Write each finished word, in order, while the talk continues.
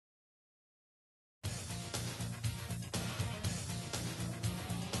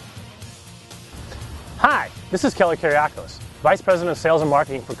Hi, this is Kelly Kariakos, Vice President of Sales and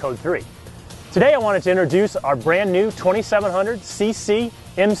Marketing for Code 3. Today I wanted to introduce our brand new 2700 cc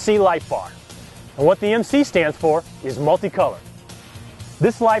MC Lightbar. And what the MC stands for is multicolor.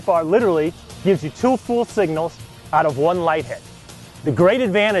 This Lightbar literally gives you two full signals out of one light head. The great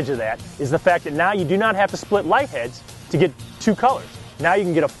advantage of that is the fact that now you do not have to split light heads to get two colors. Now you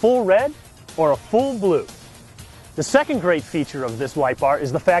can get a full red or a full blue. The second great feature of this light bar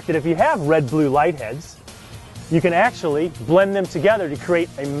is the fact that if you have red-blue light heads, you can actually blend them together to create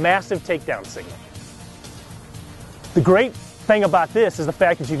a massive takedown signal. The great thing about this is the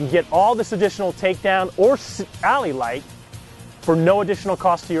fact that you can get all this additional takedown or alley light for no additional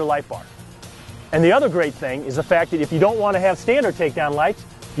cost to your light bar. And the other great thing is the fact that if you don't want to have standard takedown lights,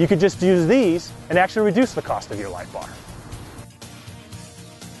 you could just use these and actually reduce the cost of your light bar.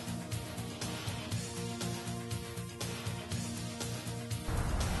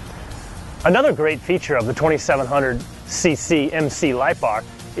 Another great feature of the 2700 cc MC light bar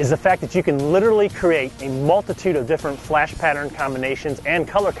is the fact that you can literally create a multitude of different flash pattern combinations and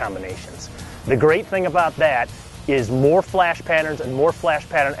color combinations. The great thing about that is more flash patterns and more flash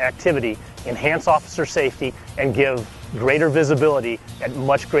pattern activity enhance officer safety and give greater visibility at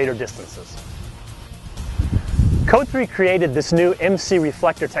much greater distances. Code 3 created this new MC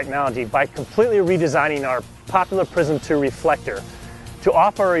reflector technology by completely redesigning our popular Prism 2 reflector to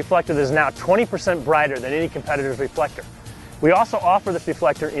offer a reflector that is now 20% brighter than any competitor's reflector. We also offer this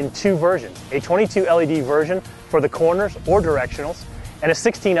reflector in two versions, a 22 LED version for the corners or directionals, and a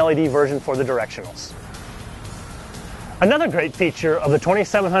 16 LED version for the directionals. Another great feature of the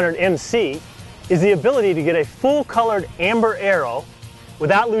 2700 MC is the ability to get a full colored amber arrow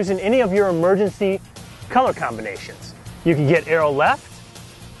without losing any of your emergency color combinations. You can get arrow left,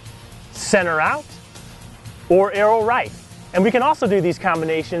 center out, or arrow right. And we can also do these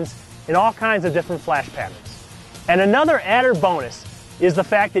combinations in all kinds of different flash patterns. And another added bonus is the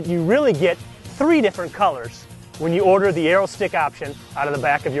fact that you really get 3 different colors when you order the arrow stick option out of the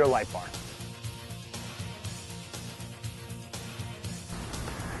back of your light bar.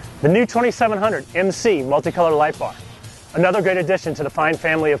 The new 2700 MC multicolor light bar, another great addition to the fine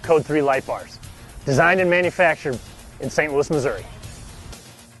family of Code 3 light bars, designed and manufactured in St. Louis, Missouri.